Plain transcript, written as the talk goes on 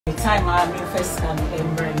The time I first scan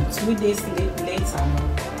and 2 days later,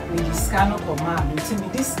 we scan up command. We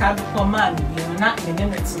this scan command, we will not in the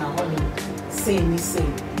minutes now. Say me say,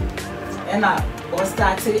 and I was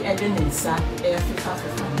started adding inside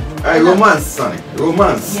romance, sonny.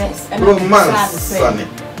 Romance. Yes, and romance, sonny.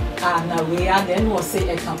 And we are then was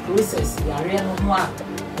say a process. We are real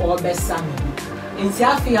or best son. In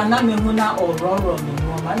Tiafia, Namuna or Roro,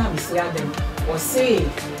 no man, I'm saying them or say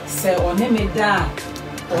or name it da.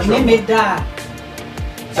 So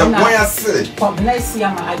why I say,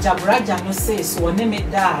 Pobnesia, Ajagurajah no says, or name it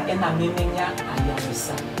da, and I mean,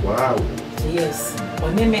 Ayabisa. Wow. Yes, or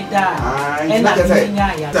name it da, and I mean,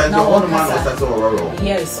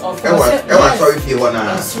 yes, of course. Sorry if you want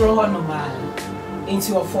to throw on a man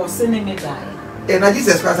into your force, name it da. And I just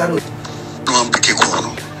express I know. No, I'm pretty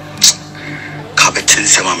cool. Cabetin,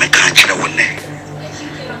 some of my country, one day.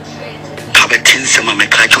 Cabetin, some of my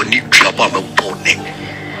country, need to about a bonnet.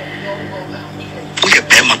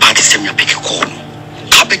 My party send me a pick a call.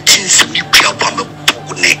 Cabetin some new clear bomb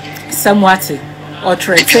a somewhat or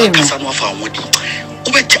trade some of our woody.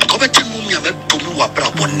 Cobetin mummy about to move up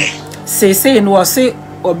one say and was say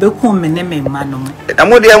or become a name manum. I'm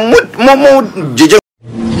what they are more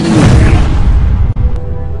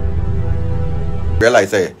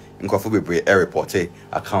realize in Kofu a report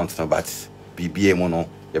account no but BBA mono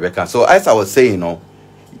Rebecca. So as I was saying, no,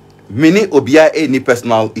 many obia any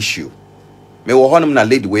personal issue. Me wo honom na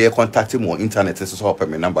lady where contact him on internet and so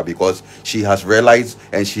my number because she has realized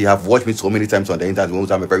and she have watched me so many times on the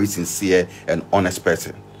internet. I'm a very sincere and honest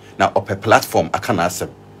person. Now up a platform I can ask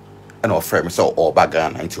him and offer me so or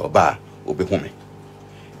bagan into a bar will be home.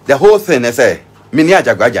 The whole thing is a mini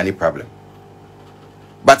Agyapong any problem.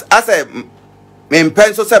 But as a me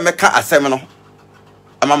pencil say me ka asem no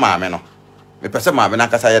ama maame no me pese maame na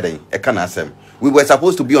kasa yeden e ka na asem. We were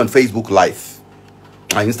supposed to be on Facebook live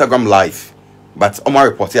and Instagram live. But on my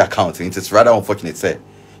reporting account, it is rather unfortunate. Say,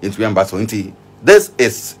 this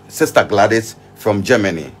is Sister Gladys from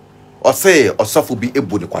Germany. Or say, or suffer be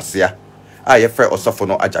able to kwasia. I afraid or suffer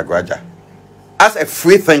no Ajagurajah. As a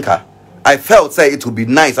free thinker, I felt say it would be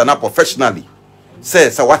nice and not professionally.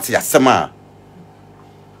 Say, so what's your sema?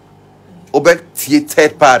 Obey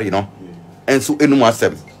third party, no, and so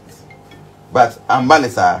enumasem. But I'm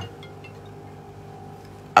banisa.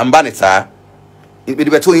 It be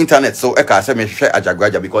to internet so I can say me share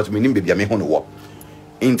Agyapong because me nim baby me hono wo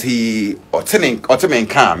inti otemen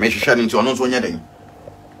kan me share into ono so nya den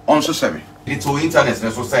on so say me it to internet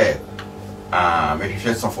so say me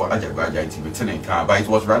share some for Agyapong inti me tenen kan but it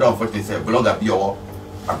was rather unfortunate say blogger be o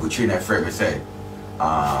aguchi na friend me say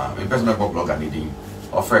me personal blogger needing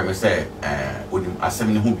or friend me say onim asem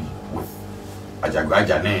ne ho bi with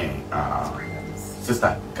Agyapong ne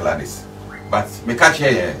Sister Gladys but me catch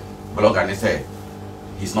here blogger ne say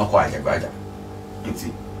he's not quite Agyapong.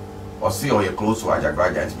 Or see or you're close to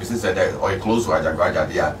Agyapong. And if said that or you're close to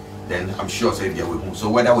Agyapong, yeah, then I'm sure say yeah we who.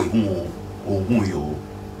 So whether we who or who you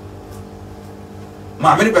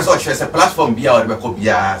many people share a platform be out be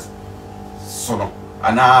so no.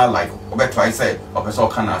 And now like over twice say or person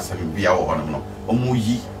can ask him be out or no or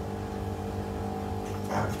muyi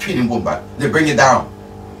treating bomba. They bring it down.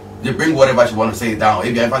 They bring whatever she want to say down.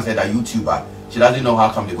 If you ever said that YouTuber, she doesn't know how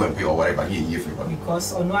come they go and pay or whatever here for.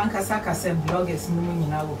 Because on one kasaka said bloggers no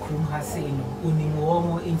in our room has say no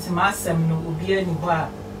unimo intimasem no obi ani ho a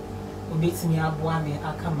obetimi aboa me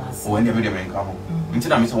akamas. Oh, any video men come. Until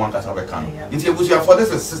na me say one kasa be kan. Until you for this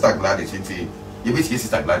is Sister Gladys until you be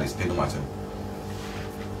Sister Gladys they no matter.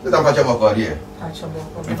 Let am pacha boko here. Pacha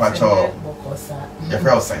boko. Me pacha boko sa. Your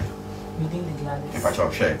friend say. Within the Gladys. Me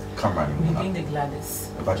pacha share camera ni. Within the Gladys.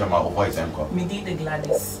 Me pacha ma voice em ko. Within the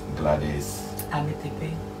Gladys. Gladys.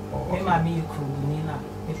 Agetepe. Me mami yukruni na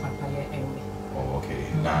me papa ye enwe. Oh okay.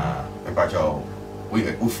 Na me pacha we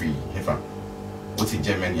free hefa. What's in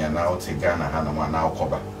Germany and now to Ghana and now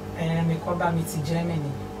cover? Me cover me to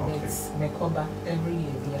Germany. Yes, me cover every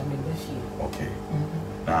year. We are me here. Okay.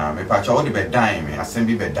 Na me patch all the bed dime me.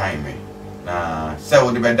 Assembly bed dime me. Na sell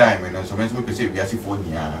all the bed dime me. So when we say we are see for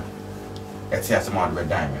near, let's say some of the bed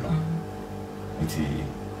dime me. It's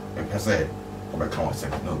a person over count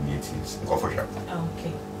seven no meetings. Go for sure.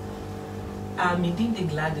 Okay. Me did the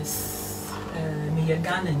Gladys. Me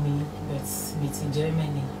Ghana me, but me to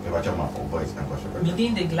Germany. Me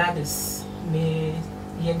did the Gladys. Me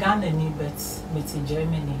Ghana me, but me to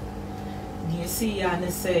Germany. Do you see? I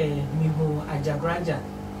say me who Ajagurajah.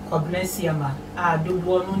 Kobnesiama. Do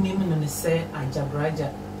one name no say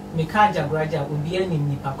Ajagurajah. Me ka Ajagurajah ubi ani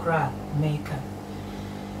ni pakra meka.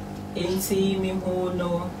 Enti me who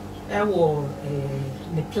no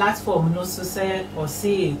the platform no so say or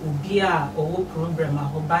say ubia or program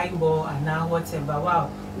a Bible and now whatever wow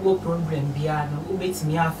wo program bia no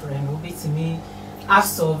ubetimi afre no ubetimi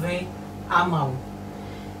asolve amao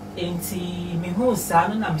enti me hu sa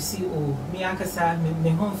no na me si o me akasa me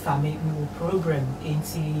hu fa me program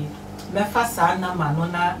enti me fa sa na ma no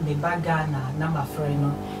na me baga na ma frɛ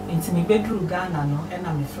no enti me bedru Ghana no e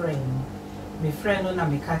na me frɛ no me friend no na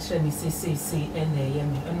me catch me say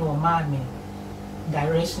and no ma me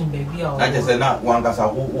direction baby or I just said not one that's a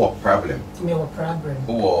what problem me what problem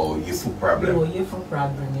oh you full problem oh you full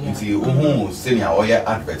problem yeah you senior or your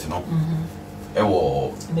advert no e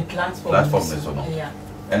wo the platform no yeah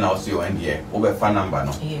and also your NDA over phone number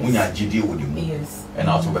no when you GD with you yes and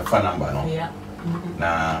also over phone number no yeah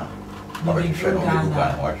na already friend on the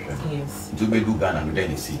Ghana yes to be do Ghana no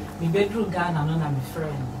then see me bedru Ghana no na me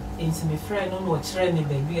friend into my friend no chere me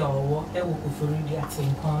baby or e wo kofori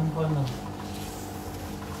atenkon ho no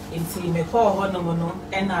into me call ho no no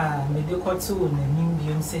e na me de koto na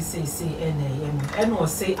nimbiom say e na yem e no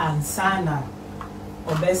say ansana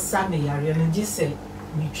obesa me yare no gi say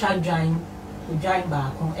me twa dwan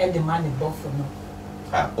ba ko e de man e bofo no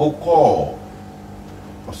o call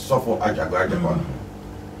suffer Ajagurajah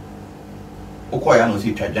Okoya no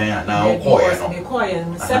si twajan na okoya no me koya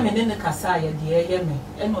no se me ne kasa ya de ye me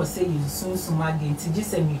e no say you sunsun again ti gi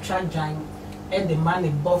say me twajan e de man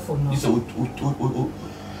e bofo no so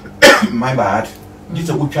my bad this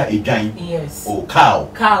a utwa ejan yes oh cow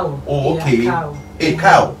oh okay a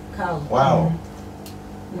cow wow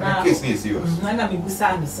na case is serious na me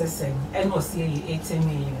busa me sesen e no say 18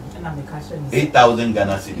 million e na me cash me 8,000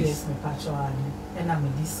 Ghana cedis yes me pacho e na me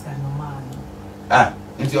disca no man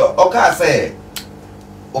nti oka say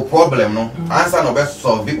o problem no answer no be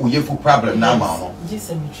solve we full problem na ma no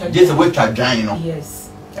just we twa dwan no yes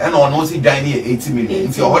and on no see dwan here 80 million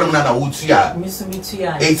nti ohoro na wo tua me so me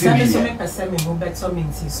tua 80 million so me person me mo better me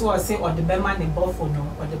nti so I say or the be man in bofo no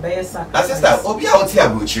or the be sacrifice that sister obi a oti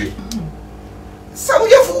abuchi so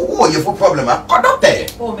we full problem a doctor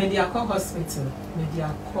oh medical hospital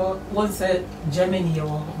medical once Germany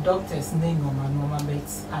your doctors name no bet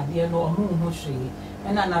ade no omo ho hwe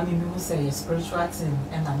and na me say spiritual thing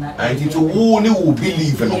and na and it who ni will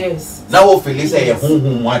believe no yes now we feel say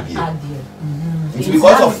honhom ade it's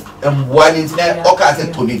because of one internet oka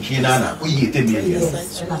say to ni na we ye 10 million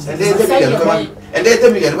and they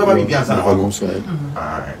 10 million remember me bi answer na ho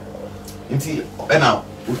alright nti now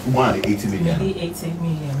 80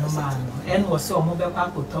 million no man and was so mo be kwa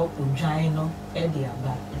koto odwan no e de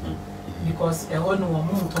aba because e ho no mo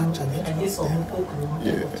nton and this o mo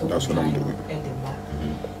kokro that's what I'm doing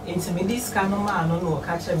into me this kind of man no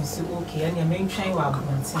catch me say okay and you mentwen wa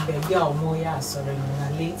abonti baby a omo ya asore na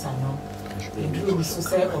later no e drew so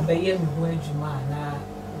say obeye me ho adwuma na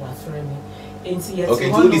wa frɛ me into yes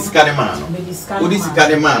okay do this kind of man no this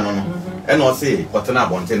kind of man no and o say kotena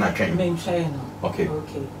abonti na twen mentwen no okay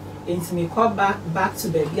into me call back to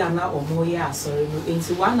baby na omo ya asore no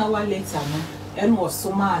into 1 hour later no and was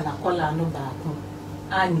so man na call no back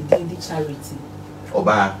and the charity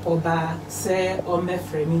Oba say o me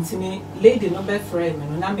frɛ me ntimi lady no be frɛ me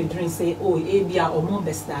no na me drink say oh e bia o mo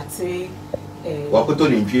be start wakoto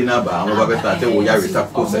ni ntwi na ba o be start wo ya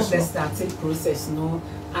research process no be start process no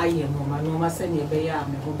aye no ma say ne be ya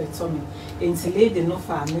me ho be to me enti lady no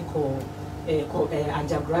fa me ko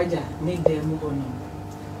Ajagurajah ne dem ho no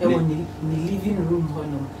e woni ni living room ho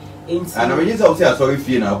no enti ana me just say sorry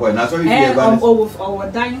fee na ko na sorry fee ba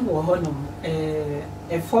o dan ho ho no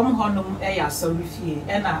a form honum ya sorry fee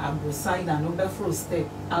and Agradaa na no be for step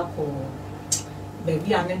alcohol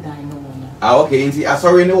baby ane dan no okay nti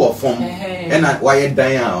sorry no wo form and why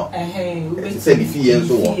dan a say the fee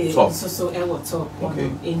enso wo top so e wo top okay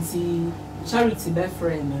nti charity be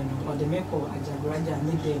friend no or the make of Ajagurajah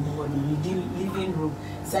ne dem no living room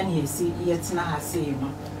sani e see yetna ha say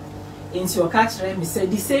no into your catch me say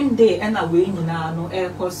the same day and away nyina no air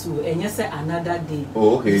course enye say another day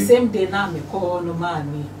okay the same day na me call no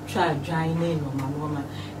man me try join no man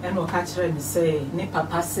and no catch me say ne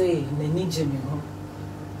papa say na ni jeme ho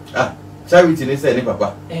charity ne say ne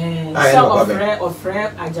papa so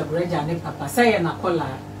ofre Ajagurajah ne papa say na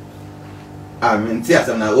kola menti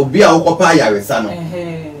asem na obi a wokopa yaresa no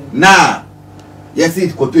na yes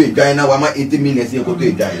it koto edwan na wa ma 80 million say koto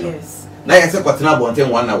edwan no yes na yese kwatena bonten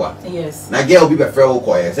 1 hour yes na girl bi be frɛ wo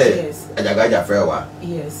koye say Ajagurajah frɛ wa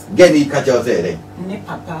yes girl ni ka tell say ne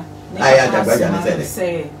papa Ajagurajah ne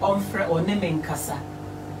say on frɛ o ne menkasa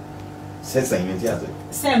say menti ase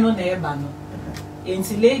say no na eba no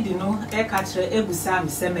enti lady no e ka kyerɛ ebusa me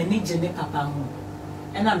say manage ne papa ho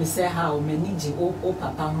ena me say how manage o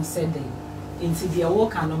papa ho say dey into the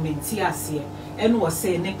walk and mentiasia and was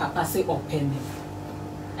saying ne papa say open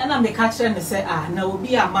and I make catch and say ah na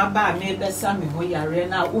obi a maba me besa me ho yare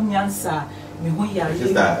na unyansa me ho yare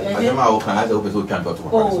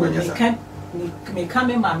me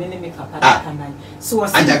come ma me me papa can I so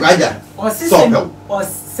Agyagurajah or system or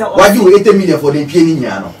why you 80 million for the pieni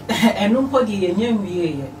nya no and no podi ye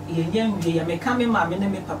me come ma me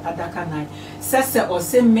me papa da can I say or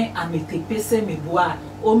say me ametepe se me boa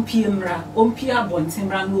ompiemra ompia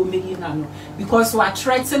bontimra no meyi na no because we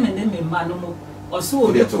threaten me me ma no or so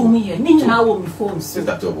obi kum ye ni nyina wo me phone so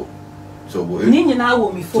so boy ni nyina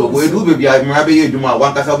wo me phone so boy do baby I mra be yeduma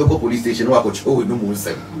wan kasa be police station wa ko chewo no mu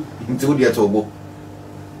nsem nti wo de tobo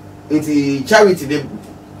nti charity de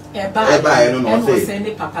eba no say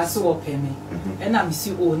ne papa so open me and am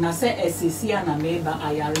see o na say ACCROSS na meba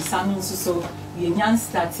ayaresa no so ye nyan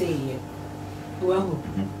start ye wo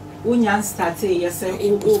unyan start ye say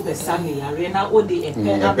o be same yare na o de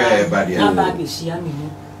aba be hia me mu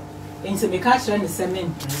nti me ka kire ne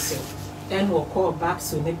semen so and we call back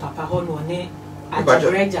to ne papa ho no ne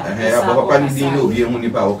Agyapong papa ni din no bi emu ni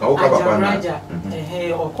ba o ka papa na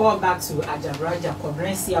or call back to Agyapong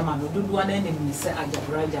conference ama no dudu na ne mi say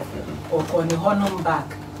Agyapong or call ne honum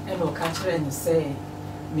back and o ka kire ne say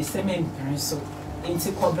me semen so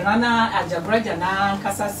nti kobna na Agyapong na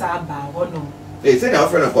kasa sa ba honum say na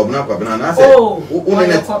friend kobna na say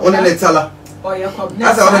one tala or your kobna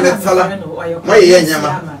asa one tala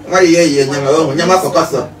why ye nyama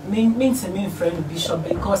kokoso means me friend bishop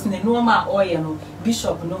because ne normal oil no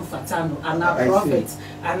bishop no fatano and a prophet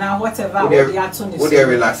and whatever we are to wo dey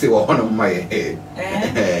relax wo hono my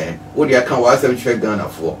wo dey kan wa asem hwe Ghana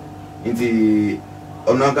for nti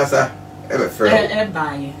ono ankasa e be friend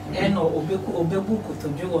buy no obebu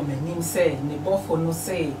kotodwe wo manim say ne bofo no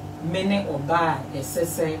say mene oba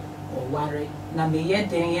esese oware na me ye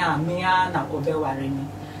den ya me na obeware ni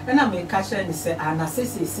and I may catch and say, and I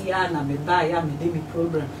say, and I may buy a me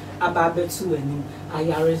program about betu and I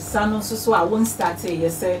are son so I won't start a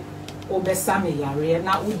yes, say, Obesame Yare, and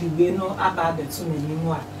I would be no about the 2 million.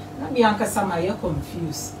 Not be Uncle Sama, you're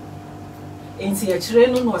confused. Ain't your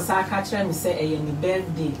train was I catch and say, a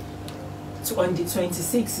birthday on the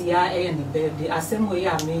 26th year, and the birthday, as same way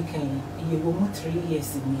I'm making you will 3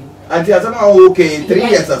 years in you. And you are okay, 3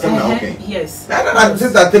 years or something, okay. Yes. I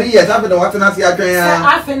just 3 years after the water, I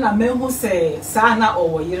think a man who say, Sana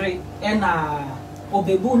or Yere, and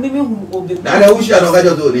Obebu, maybe who Obebu. I wish I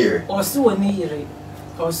don't go here. Or so near.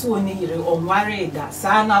 Or so near, or worried that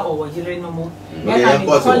Sana or Yere no more. And I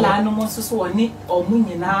call animals so neat or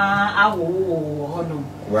Munina, I will honor.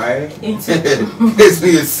 Right? It's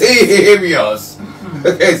me serious.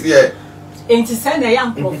 Okay, yeah. And to send a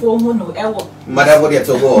young profile who know ever. Madam, what you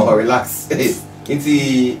to go or relax.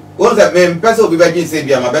 Inti what's that man person will be begging say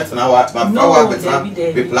be my better now my power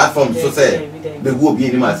better platform so say the go be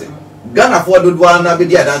anymore say Ghana for do one na be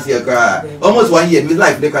there dance here cry almost 1 year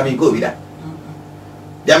midlife they come in go with that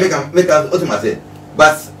they make us ultimately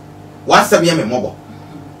but once some year me mobile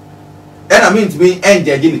and I mean to me end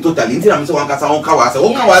the totally until I'm so one kasa on kawa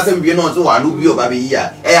say be no so anu bi o ba be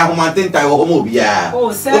here e ahomanten tai wo mo bia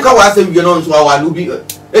o kawa say be no so anu bi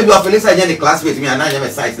if you are feeling like any classmate me and I am a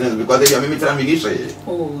size because they are me tell me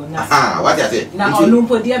oh what you say na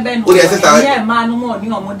olumpo dia ben yeah man no more ni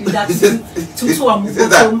omo di that tutu omo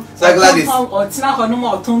so Gladys o tina ho no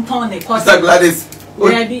more tonton ne cause so Gladys we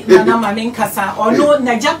bi na malen kasa ono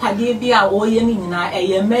na japade bi a o ye ni nyina e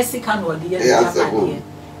ye Mexican o de ye japade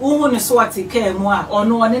uhu ne so ati ka mu a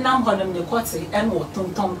ono ne nam honom ne kote en wo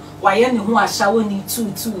tonton wa ye ne ho ahya wo ni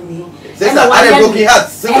tutu ni and I am broken heart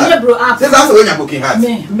say that's when you broken heart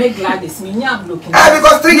me Gladys me nya broken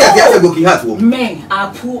because 3 years you have a broken heart wo me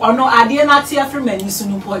apu ono ade na tie afre mani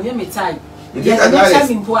sunu po ye me tai ye na tell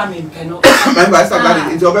me po am mpeno my pastor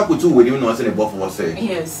Gladys into obe kutu we no say the both for say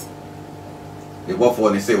yes the both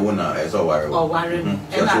for say una e so worry o worry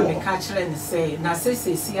and I be catch and say na say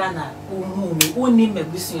na uhu me uni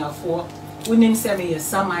mebusuafo unim say me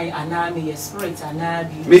samai ana me spirit ana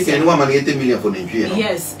bi me say no man 80 million for nintwie no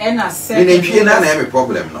yes and I say nintwie na have a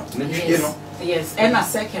problem no nintwie no yes and a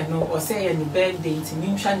second no or say any birthday to me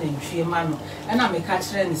hwa nintwie ma no and I me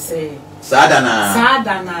catch and say Sadana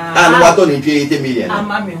and what on 80 million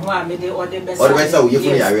ama me ho a me de order best or best we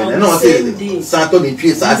for yare no say Santo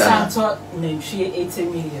nintwie Sadana Santo nintwie 80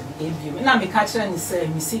 million ebiem na me catch and say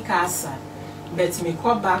me sika asa but me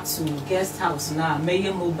call back to guest house now may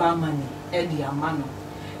mobile money e di amano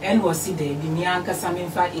and was see there be me ankasa me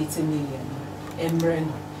fa 80 million emre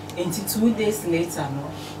no enti 2 days later no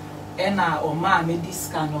ena o ma me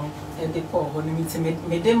diska no e de ko ho no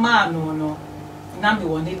me de ma no no na me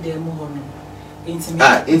woni dem ho no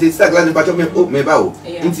Into Saglan Pacho me bow.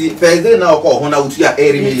 Into Thursday now call when I would see a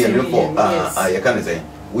million for I can't say.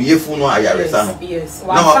 We have no Ayaresano. Yes,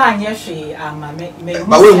 one fine yeshi,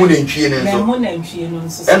 but we wouldn't chin and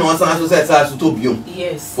once I said to Tobium.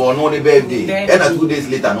 Yes, for no birthday. And 2 days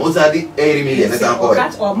later, no, I did 80 million.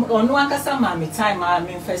 On one Casama, time I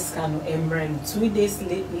mean first cano embren 2 days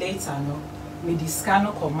later, no, me this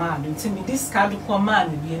cano command until me this cano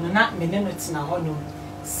command be not minutes na honor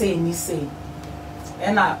say ni say.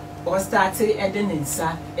 And I was started adding in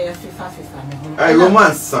sa FIFA.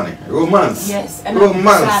 Romance, sonny. Romance. Yes, and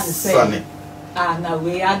romance, sonny. Now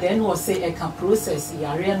we are then was say a can process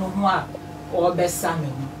yare no ho or best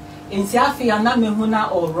salmon. In Tiafia na me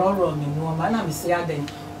huna or roro me no man am say then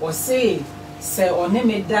or say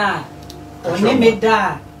oneme da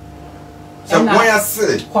so why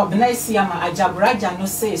say Kobnaisia ma Ajagurajah no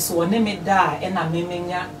say so oneme da and a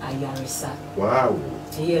memenya ayaresa. Wow.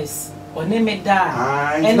 Yes. Oneme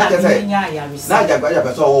da and a memenya ayaresa. Na Ajagurajah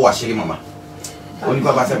person wa shiri mama. Oni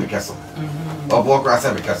kwa basa mekaso. Obo kwa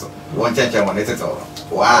sa mekaso. One change one it's all.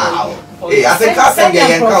 Wow. Hey, I think I said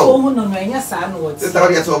yeah go. This how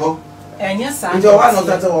you so Enya sa. Njo wa no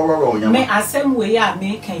tata wo nya. Me asem we ya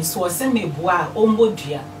me kan so se me boa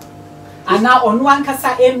ombodua. Ana onu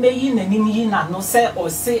ankasa emeyi nanim yi na no se o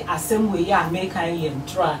se asem we ya me kan ye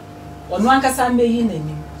ntra. Onu ankasa meyi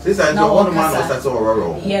nanim. Sister njo one man was tata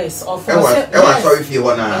wo. Yes, of course. E wa sorry if you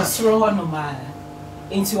wanna. Esro hono ma.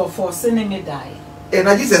 Into your force ne me die. Eh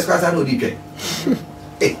na Jesus Christ I know di twa.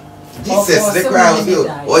 Eh Jesus the crowd you.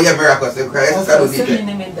 Oh yeah miracles the Christ I know di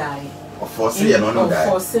twa. For say no no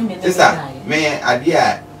die. Sister, me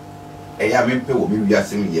adea eya me pe wo me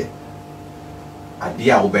wiase me ye.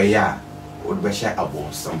 Adea wo be ya, wo be share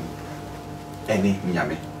abonsam. Ene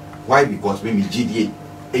nyame. Why? Because me GDA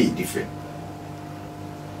different.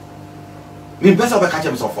 Me best of catch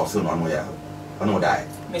me so for so no ya. No die.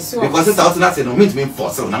 Because it's out not say no means me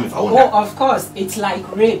for so na me fa won. Oh, of course, it's like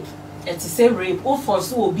rape. It's say rape. Oh for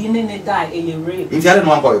so obi ne die e rape. Inti ale no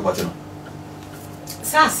one go report no.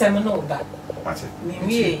 Sa asem no ba. What?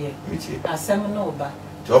 Me asem no ba.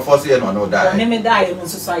 So for say no die. Ne me die no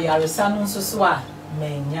so ayaresa no so a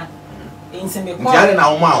menya. Inti me kwa. Inti ale na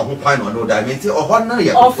wo ma ho kwan no die. Me nti oho na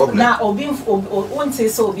ye problem. Na obi wonte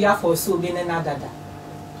so obi afọ so obi ne na dada.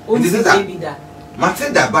 Onti be da.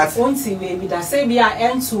 Matilda but onti we be da say bia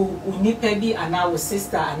entu unipa bi ana wo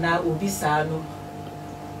sister ana obi sa no.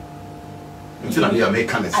 Until I make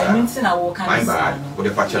cancer. I mean, I will cancer. With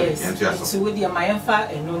the patch, yes. So with the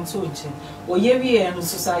Mayanfa and non to or ye and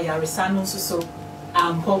society are resanum so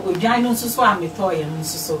giant so I'm a toy and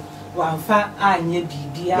so one fat and ye be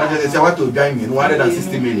dear. What to join me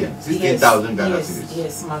 160 million 16,000 dollars.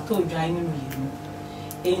 Yes, my toe joining me.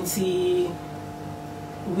 Ain't he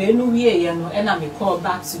when we and I may call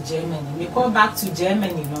back to Germany. We call back to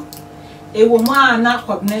Germany, no. E wo ma na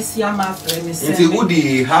Kobnesia ma friend me say.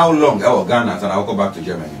 Woody how long our Ghana and I'll go back to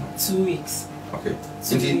Germany? 2 weeks. Okay.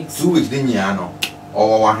 2 weeks din ya no.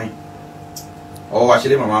 Or wa hin. Or wa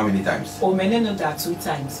shele mama many times. O many no that 2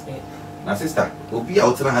 times be. Na sister, obi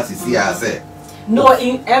out na ha sisi ya say. No,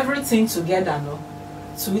 in everything together no.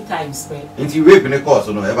 2 times be. Inti rape in the course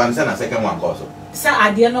no, e ban say na second one course. Sir,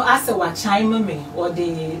 I dare no ask what chime me or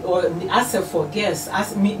ask for guests.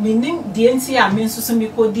 As me name DNT I mean so me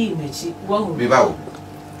ko di mechi. Wo.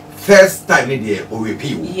 First time ni dey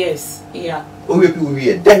OWP. Yes, yeah. OWP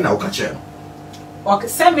we then na okache. Okay,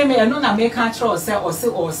 say me no na make control say or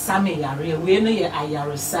same yare we no ye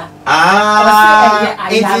ayaresa.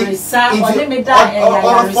 Ayaresa or let me die ayaresa.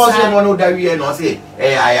 Or force one no die we no say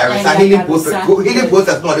ayaresa healing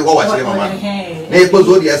process no dey go watch mama. Na e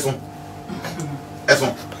pozo di eso. Eso.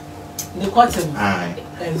 The cotton. Aye.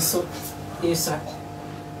 And so, yes, sir.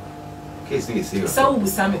 Case is serious. So we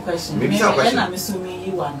some question. Maybe some question. I'm assuming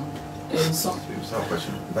you one. And so. Some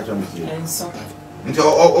question. But you miss. And so. Until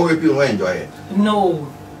all people will enjoy it. No.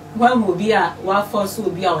 One will be a one force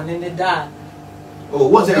will be on in the dark. Oh,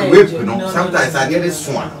 what's it rape? You know. Sometimes I get this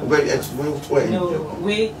one. No.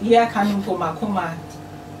 We here coming for Makoma.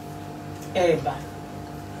 Eba.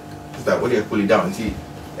 Is that what you pull it down? See.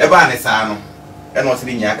 Eba and Sano. And what's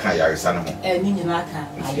in your car, Yarisano? And in your car.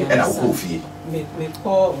 And I'll coffee. Me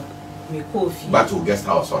coffee. Back to guest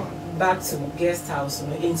house on. Back to guest house.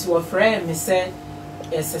 Into a friend, me said,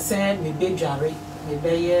 yes, I said, me be jarry, me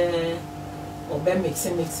be or be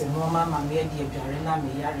mixing, no mamma, me dear jarina,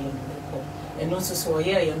 me yari and also so,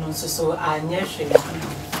 yeah, and also so I near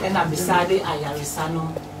and I decided I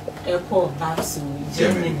Yarisano airport back to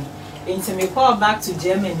Germany. Into me call back to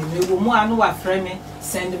Germany, me will more know what friend me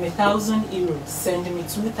send me €1,000, send me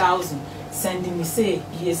 2,000, send me say,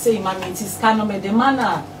 ye say, mammy, it is kind of me the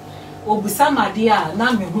manner. obusama dia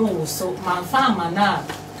na me hu so manfa mana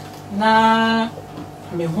na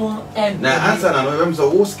me hu na answer na no so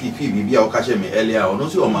wo skip bibia o ka che me earlier o no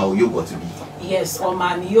so o ma o yogurt bi. Yes, o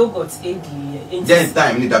ma ni yogurt edi. Then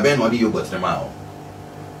time ni da ben no the yogurt na ma o.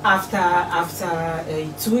 After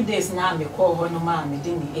 2 days now me call her no ma me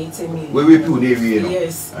dey 80 million. We people dey we no.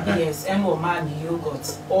 Yes, yes, and o ma ni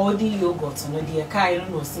yogurt. All the yogurt no dey kai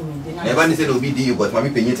no see me dey na. Never ni say no be the yogurt, ma me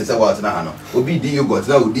penye te say what na ha no. Obi the yogurt,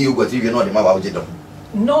 na o the yogurt you no dey ma ba o je do.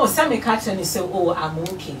 No, some catch and say oh I'm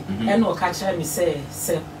okay. And o catch me say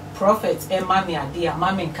prophet e ma me ade a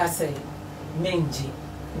ma me nka say menji.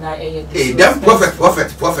 Na eh them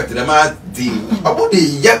prophet dem a di about the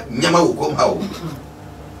yep nyama wo kom ha o.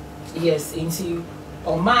 Yes, into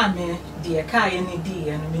or mammy, dear Kai any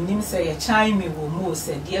dear, and meaning say a chime me will move,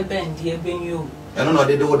 said dear Ben you. I don't know,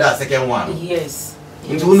 they do that second one. Yes.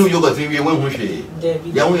 Into who you got 3 years when we say,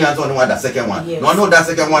 the only answer on that second one. No, no, that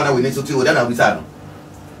second one we need to do, then I'll be sad.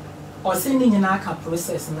 Or sending in our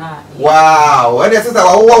process now. Wow, what is it?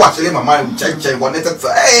 I watch my mind, check, one it.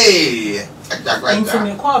 Hey, into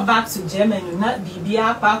me call back to Germany, not be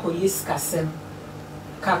a park or yes, Cassem.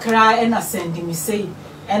 Kakra and a sending me say.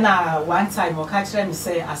 And one time I catch them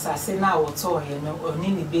say assassin now or toy or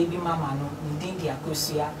nini baby mama no need the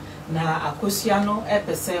Akosia na Akosia no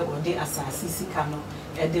epese or the assassin cano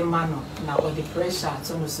at the mano now or the pressure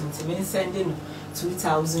to no sentiment sending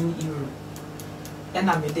 2,000 euro. And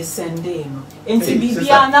I made the send day no. And to be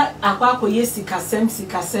Biana Aquaco sikasem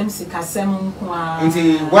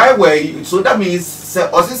why were you so that means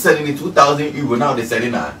also selling 2,000 euro now they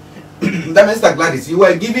selling her. That Mr. Gladys, you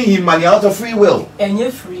were giving him money out of free will. And you're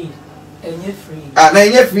free. And you're free.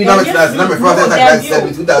 And you're free now. It's not my brother that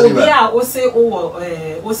said 2,000. Yeah, or say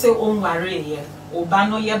on worry.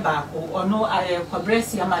 Obano ye back or no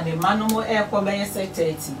Quabresia man, Mano air Quabe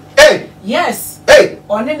 30. Hey! Yes! Hey!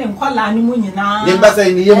 On any call Animuna. You must say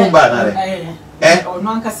in the Yamubana. Eh? Or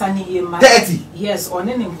non Cassani 30. Yes, on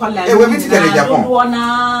any call. Hey, we're meeting in Japan.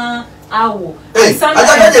 Hey, I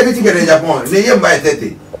got meeting in Japan. They am by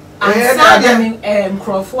 30. And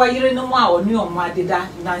Crawford, you know, or new on my did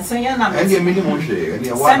that. Nansaya, and your minimum share.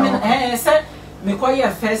 Said, me call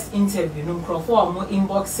your first interview. No Crawford, more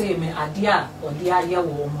inbox say me a dear or dear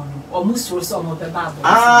woman, or most for some of the Bible.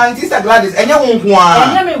 Ah, it is a Gladys, and you won't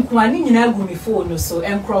want. And you want in your gummy phone, so,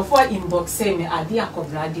 and Crawford inbox say me a dear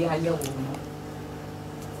Agradaa woman.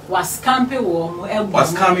 Was camping warm,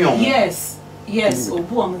 was coming on. Yes, yes, or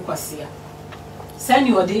boom, Quasia. Send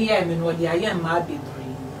you a day, I mean, what the I am, my baby.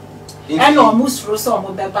 And almost for some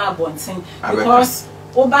of the Babonting because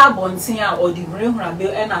Babonting or the Green Rabbit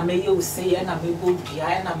and I may you say and I may go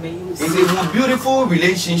behind and I may use it's a beautiful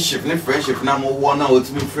relationship, no friendship, no more one out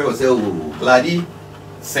to me friends. Oh, bloody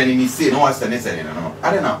sending me say no one sending.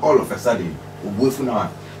 I don't know all of a sudden. We for now.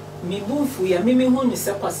 Me boom for ya, me who is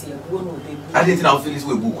a passy, I didn't know Phyllis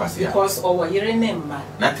will book us because our year name,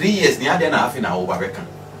 not 3 years near then half an hour reckon.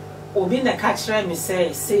 Or being a catcher, me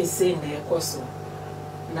say, near Cosso.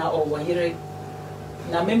 Na owayire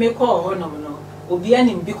na me call ho no no obi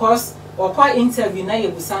anim because okwa interview na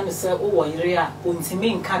yebusa no say owayire a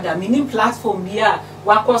ontime nka da mini platform bi a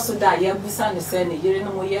wakoso da yebusa no say ne yire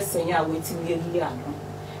no mo yesen a wetimi yiri ano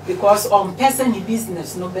because on person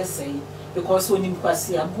business no be say because onim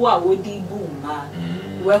kwase abo a wodi bu ma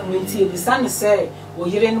we nwenti yebusa no say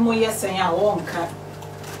oyire no mo yesen a wonka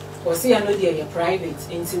o say no dey your private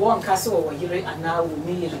enti wonka so owayire ana wo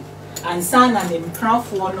mire and son and in proud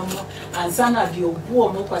for no more, and son of your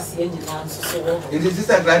poor Mocasi engine answer. It is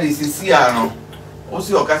a Gladys is Siano.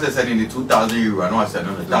 Also, your cousin said in the 2,000 euro, and I said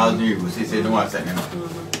 1,000 euros. He said, no one said,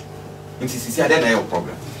 it is I don't have a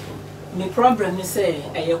problem. My problem is say,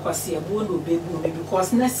 I quasi a boon baby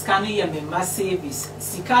because next can you me mass service.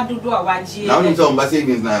 Sicado do a waji. Now you talk about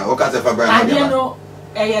savings now, or Casa Fabra. I don't know.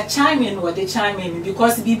 A chime in what they chime in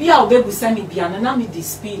because Bibia will be semi piano, and me the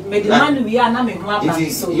speed. Made the man we are naming one.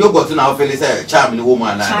 You got to now, Phyllis, charming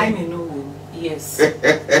woman. Chime in, yes.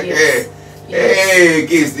 Hey,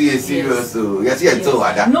 kiss the serious. Yes, yes, so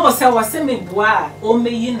I don't know. So I was semi bois, or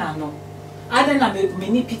me yinano. I don't know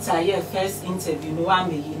many pizza here first interview, no one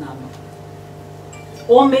me yinano.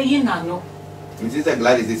 Or me yinano. Mrs.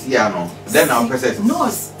 Gladys is here, no. Then our process. No,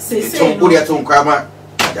 say, put your tongue crabber.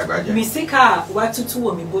 Misika watu tu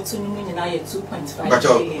wa mibotu numu nyina ye 2.5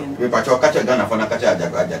 million. But you catch a gun for na catch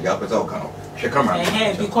Ajagurajah ya pesa okano. She camera.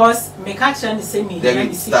 Because me catch and say me then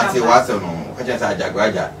misika. That's what no catch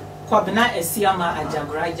Ajagurajah. Kwabena esiama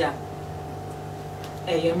Ajagurajah.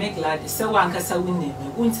 You make glad say wan kasa wunne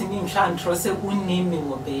me. Untimi nhwa ntro say wunne me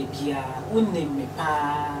wo baabia. Wunne me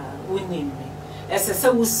pa, wunne me. Ese say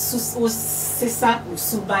wo sisa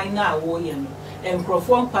usuban na wo ye no.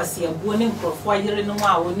 nkrofo nkwase abuo ne nkrofo yere no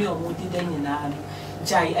a woni omudi da nyina no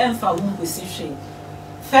jai emfa wo mposi hwe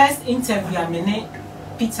first interview amene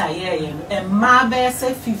Peter ye ma be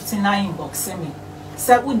say 59 box me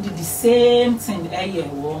say we did the same thing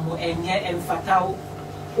wo mo enye emfata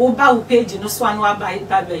wo ba wo page no so anu aba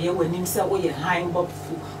ye wanim say wo ye high bob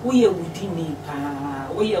fu wo ye wudi ni pa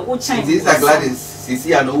wo ye wo chan this is Gladys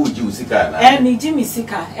sisi ano wo ji usika na me ji mi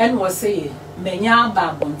sika wo say menya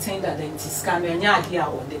ba bonten da dentist can menya ade a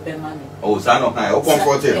wo de be ma me oh sa no kan o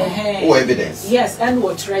comforted no evidence yes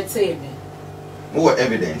wo threat me more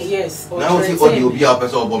evidence yes now see audio be a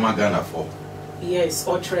person Obama Ghana for yes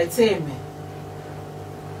or threat me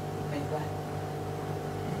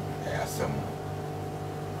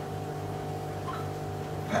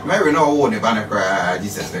Mary no one banner cry,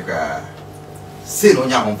 Jesus the cry. Sin on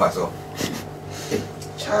your home paso.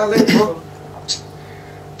 Charlie,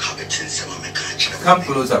 come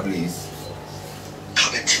closer, please.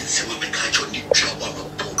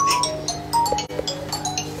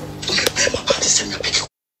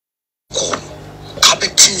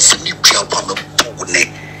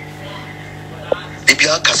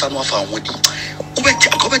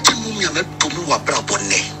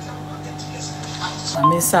 I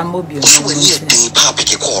mean, some mobile. So when you think Papa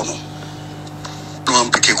Kikono, no one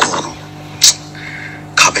pick a corner.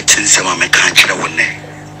 Cabetin Sama Mekancha one day.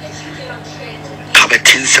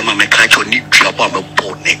 Cabetin Sama Mekacho need drop on the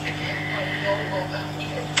board neck.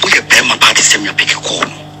 We have been my party semi pick a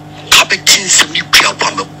corner. Cabetin Sam you drop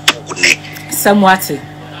on the board neck. Somewhat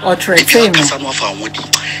or trade some of our woody.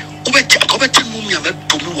 Cabetin Mumia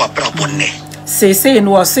to move up one day. Say, and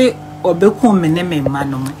was say. Obekum me ne me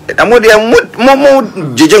manom amode mo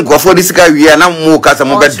jeje nkofo dis ka wi na mo kasa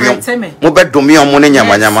mo bedum me omo ne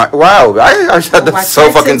nyama wow I that's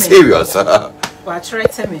so fucking serious wa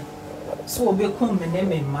threat me so obekum me ne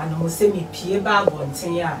me manom se me pie ba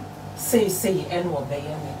bonten ya say en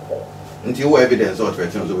obeye me nti wo evidence or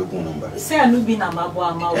threat no obekum number say anu bi na mabo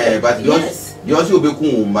ama but you also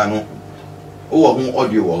obekum mba no wo ho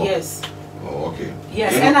audio wo yes. Oh, okay.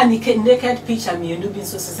 Yes, and a naked picture me and you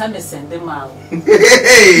so send them out.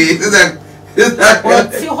 Hey, is that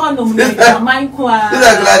Gladys?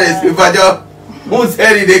 If I just who's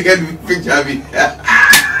any naked picture me?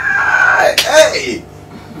 Hey,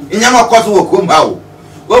 in your course will come out.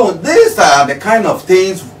 Well, these are the kind of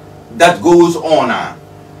things that goes on.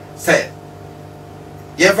 Say,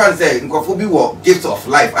 your friend say, "Nkofobi wo gifts of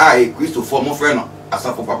life." I Christopher, my friend, as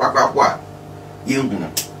for Papa Kwa, you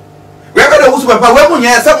know. Reverend Usman, when you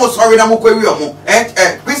say sorry, na mukwewi omo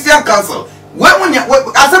Christian Council. When you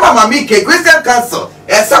asaba mamike Christian Council,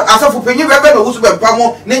 asafu penyi Reverend Usman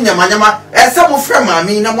pamo ne nyama esa mo frɛ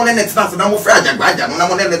mami na mo ne netnase na mo frɛ Agyagurajah na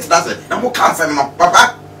mo ne netnase na mo cancer no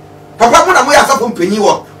papa mo na mo asafu penyi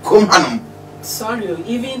wo kom hanom. Sorry,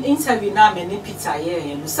 even interview na me ne Peter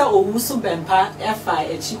here no say owusu bempa efa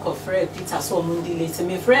Ch0p frɛ Peter so mundi late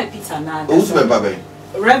me frɛ Peter na owusu bempa be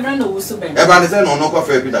Reverend Owusu Ben. Eba say no kwa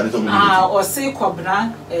frɛ Peter ni so mundi. O say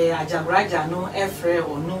Kobra Ajagurajah no efrɛ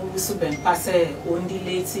onu Owusu Ben pass ondi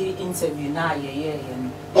late interview na ye no.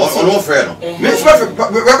 No frɛ no. Me so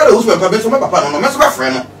Reverend Owusu Ben pa be so me papa no me so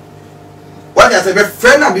frɛ no. What dey say be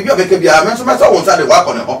frɛ na bibi obeka bia me so me so won sa de wa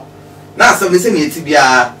kɔ ne ho. Na asem ne se ne eti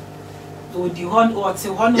bia odi hon o te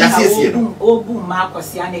hon na obu ma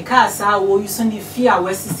akwasi ane ka sa wo yuso ni fear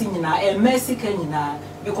wasisi nyina mercy ka nyina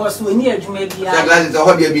because we need adwuma bia that glad is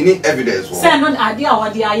how there be need evidence say no ade a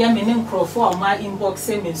wode aye me ne nkrofo ma inbox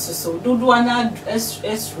say me so dodo ana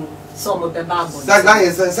esru so mo be ba bo that glad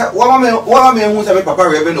is say wa me hu say me papa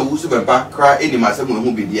Reverend Owusu Bempa cry any myself mo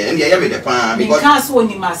hu be there and dey me the pan because because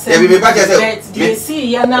woni myself me ba say they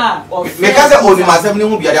see ya na of me ka say oni myself ni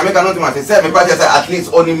hu be there me ka not say me ba say at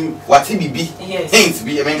least oni what bibi hints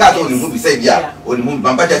be me ka say oni hu be say bia oni hu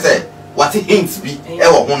Bempa say what hints be e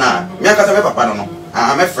wo ho na me ka say me papa no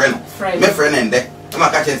my friend and there. I'm a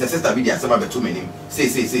catching sister video. Some of the 2 minutes.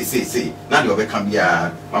 Say. Now you become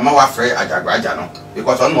bia. Mama wa frɛ Agyagurajah no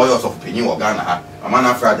because on more of opinion or Ghana. Mama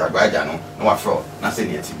na frɛ Agyagurajah no. No wa frɛ. Na say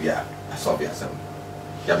near tibia. I saw bia some.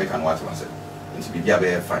 Ya be can what one say. Into bia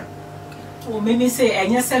be fine. O me say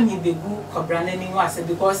enya say me begu Kobra na ni wa say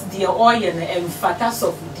because the oil na emfatas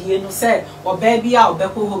of die no say oba bia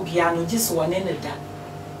obekɔ ho bia no gise wone ne da.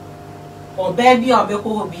 Oba bia obekɔ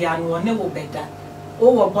ho bia no wone wo beda.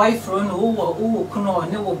 Oh, boyfriend, oh, kuno,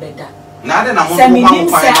 never better. Nada na mo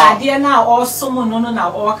say idea na also no na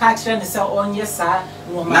all catch and say on yes sir.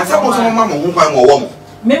 Na say mo so mama mo kwan wo mo.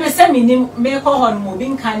 Me say me call hon mo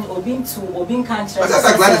bin kan obin to obin kan try. But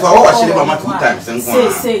that's glad for what she mama 2 times.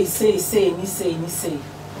 Say ni say.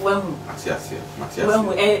 when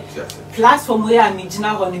platform where I meet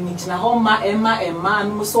now on the home, Emma, and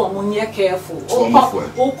man, so on ye careful.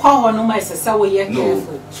 Oh, call on my sister, we ye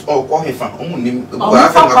careful. Oh, call him from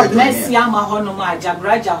Messi, Yama Honoma,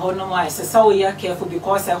 Agyagurajah Honoma, so we ye careful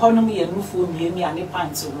because a honomy and move me and a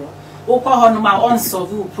pants. O call Honoma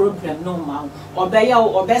unsolved problem no ma, or bear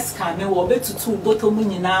or best can or bet to 2 bottom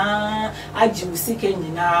munina, I Jew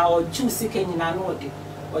seeking or Jew seeking in an order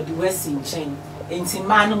or the Western chain. Enti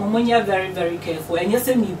man when you're very, very careful, and yes,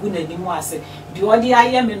 me good anymore. Say, the only I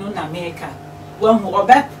am in America. When or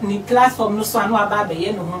back ni platform no so anu ababe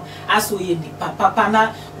ye no ho aso ye di papa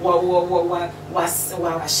na was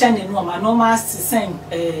shane no ma no ma send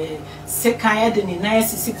second de ni na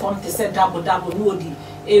sisi form te say double no di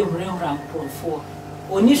e ran for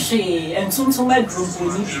oni hwe entuntum adrum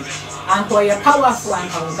boni bi anko ye powerful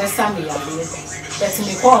anko be sa me ya le but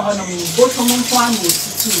me call ho no me bottom nko an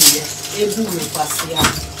otutu ye ebu me kwasia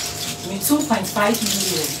me 2.5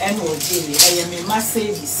 million and OJ I am a mass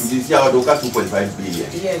service. This year 2.5 billion.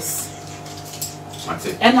 Yes.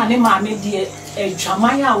 And I name my dear a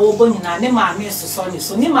Jamaya Oban and name my miss Sonny.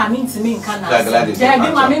 So name my mean to me in Canada.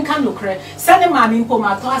 There my main can look send my mean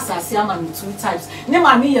Pomato Assasiama 2 times. Name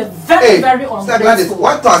my me a very, very ungrateful.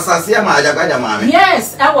 What to Assasiama Agradaa, mammy?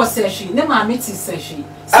 Yes, I was sashi. Name my meeting sashi.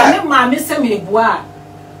 Send my miss me bois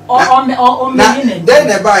or me. Then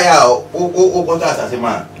they buy out what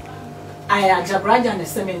Assasima. I Agyagurajah and the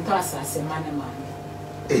same class as a man.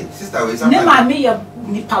 Hey, sister, we say, "Never me a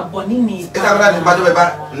nipa bonini."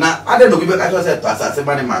 Now, I don't know. People can say, "Pass a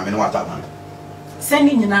man, man, what happened?"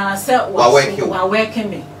 Sending in our set while working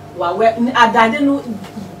me. While I didn't know.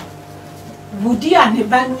 Would you and the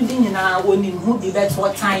band within in our own who be better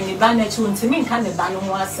what time the band at you to me can the band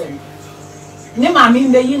was sent. Never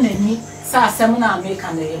mean the yin and me, sa seminar make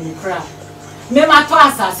an a crowd. Me ma to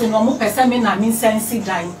asase no mo pese me na me sensi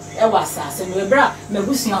dan e wa asase no ebra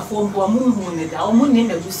mebusuafo mpo mo hu ne da o mo ne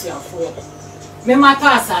mebusuafo me ma to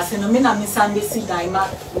asase no me na me sande si dan ma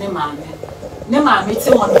ne ma me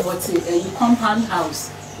te won what e compound house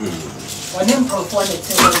oni mprofo ne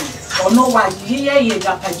te won ono wa ye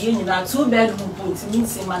GhPage nyina 2 bedroom put me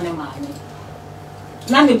nsi ma ne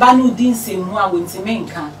na me ba no din se mu a wonti me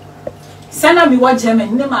nka Send me what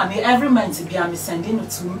German, no mammy, every month be I'm sending to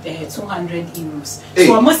 200 euros.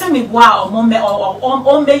 So I must send me bois or mommy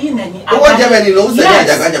or making any. What Germany knows that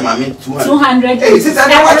Agyagurajah mammy 200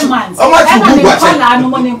 every month. How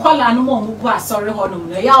much call animal sorry,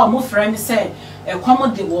 honor, ya more friend said, a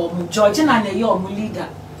commodity war, Georgian and a young leader.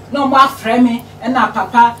 No more friend, and our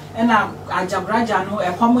papa and our Agyagurajah no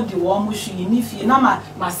a commodity war, mushy, if you know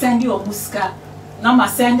my send you a musca. Number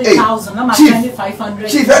send 1,000, number send 500.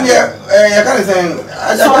 Chief, and you can't say,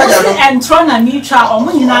 and Tron new child, or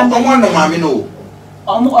money, mammy, no.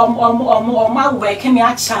 Or my way came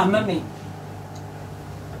at Chammy.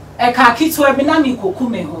 A kaki to a binami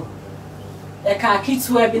cucumeho. A kaki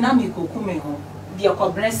to a binami cucumeho. Dear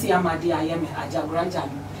Cobresia, my dear, I am Agyagurajah.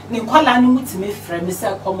 Nicola knew to me, friend,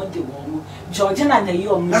 Mr. Commodity Woman, Georgian and the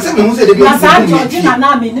young. I said, Georgian and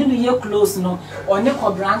I mean, in your clothes, no, or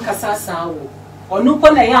Nico Branca Sassao. Or no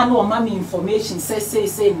one I know mammy information say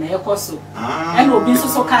na ekoso and obi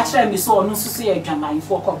so catch me so no so e dwama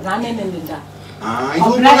for Cobran and that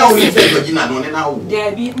you know we say Georgina no now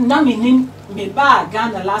there be na me ba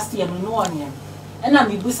Ghana last year no one and na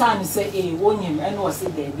me busa no say wonyem and was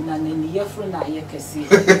there be na ye fro na ye kese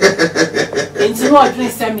enti no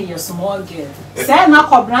drink send me your small girl say na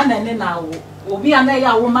Cobran and na obi ana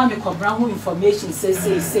ya wo ma me Cobran who information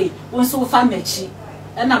say won so fa machi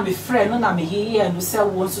and I'm a friend, and I'm here, and we sell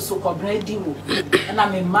one so called deal. And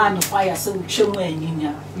I'm a man of fire, so me.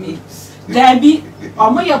 There be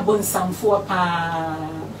or my bone some for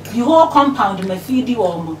the whole compound may feed you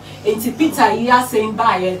almost. And Peter, here saying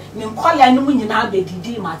by it, then call I know when I be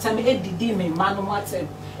the my time, Eddie, me, man, whatever.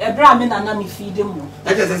 A Brahmin and I feed them.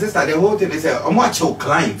 That is a sister, the whole thing is a much your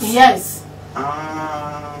clients. Yes.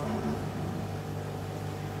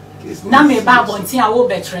 Now me bab on tea, I will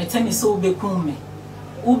better tell me so be me.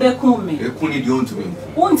 Ube kume. Ekuni di onto me.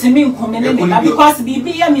 Unti me nkume because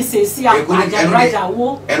bibi ya mi say see Agyagurajah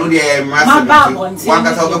wo. Eno de massive. One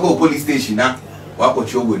kasa go police station na. Wa ko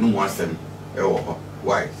chowe no one asem. E wo ho.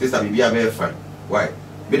 Why? Sister bibi ya be fine. Why?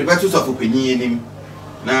 Be the better of opinion nim.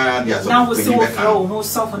 Na dia so. Na wo so fro ho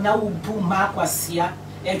so for na wo bu ma kwasia.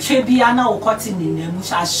 E twe bia na wo koti ni na mu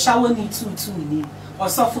ahyawo ni tutu ni.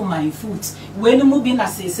 Osofo my foot. We no mu bi na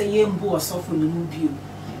say ye mbu osofo no mu bio.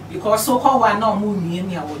 Because so called one no moon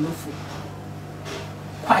near our lofu.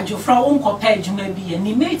 Quadro from GhPage may be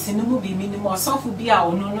any mates in the movie minimum soft be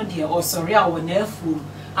our no dear or sorry our nephew.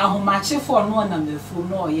 I who match for no number full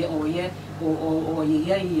no ye or ye or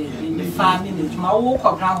ye family my walk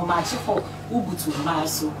around my chief for Ubutu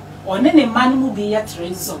Maso or any man will be a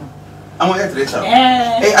treason. I'm a treasure.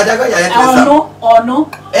 Eh, Ajagurajah, no.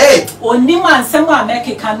 Eh, only man, someone make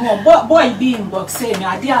a canoe, boy being box saying,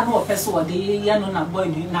 I dare no person or the Yanona boy,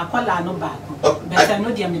 Nakola no back. But I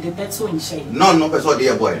know the better in shade. No person,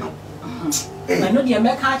 dear boy, no. I know the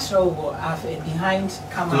American show behind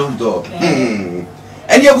camera. Closed door.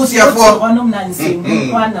 And you was here for one of Nancy,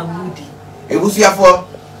 one of Moody. It was here for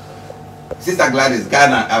Sister Gladys,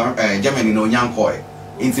 Ghana, Germany, no young boy.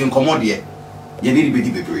 It's in Commodity. You need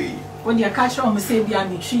to be free. When you catch on, say, be a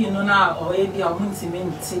tree, you know, now, or a be a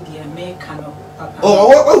mountain, say, the American. Oh,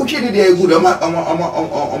 what would you do? Good,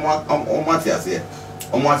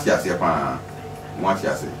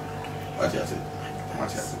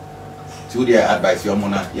 to their advice, your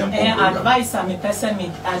mona, young advice, I'm a person,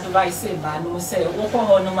 advice, but no say,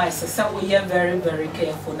 no, my sister, we are very, very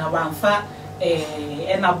careful. Now, I'm far,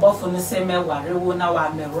 and above on the same way, now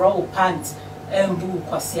I'm a raw pants. Boo,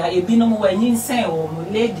 Quasia, a binom when you say, or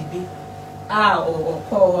lady be or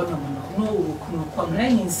call no,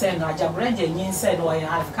 Conrain said, Ajagurajah, and said, or I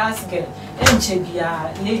have cast girl, and she be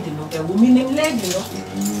a lady, no, a woman lady, no,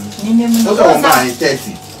 minimum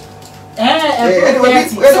 30.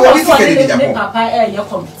 Papa, your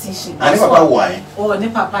competition. I never why, or ne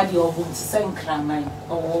papa, the old same cramine,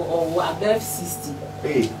 or above 60.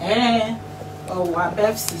 Or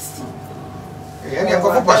above 60. And you have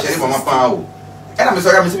a power. And I'm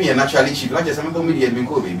sorry, I'm saying naturally cheap, not just some comedian being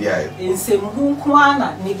called baby. In some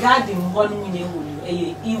Kwana, the garden, one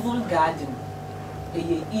a evil garden,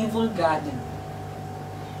 evil garden.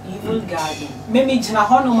 Maybe Jina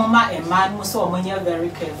Honoma and man was so many very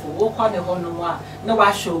careful. Walk on the Honoma, no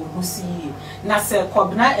I show who see. Nasa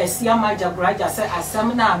Kobna, a Siama Ajagurajah said, a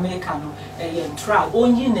seminar Americano, a trial,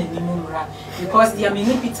 only in the Mumra, because the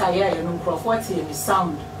Aminipitaya and Crawford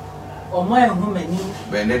sound. Or more women,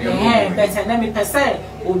 better than me per se,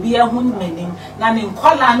 will be a woman. Nan in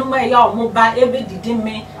Kola, no way, your mobile every did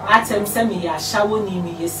me at him semi a shower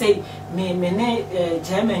me, you say, me mene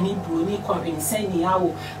Germany, Bruni, Covinsani,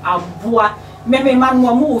 our bois, maybe man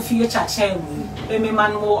will move future chairman, maybe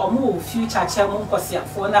man will move future chairman, because your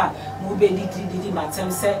phone, move did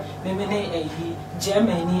Matem say, maybe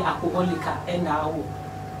Germany, alcoholica, and now.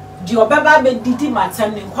 The Obaba didi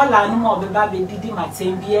matem ni kwala no ma Obaba didi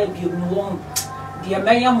matem bia biom won de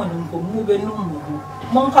emeya monumpo mu be no mu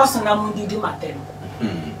monkoso na mu didi matem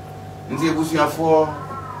nti ebusuafo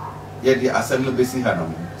ye di assembly besi ha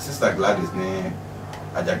no Sister Gladys ne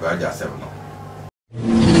Ajagurajah 7 no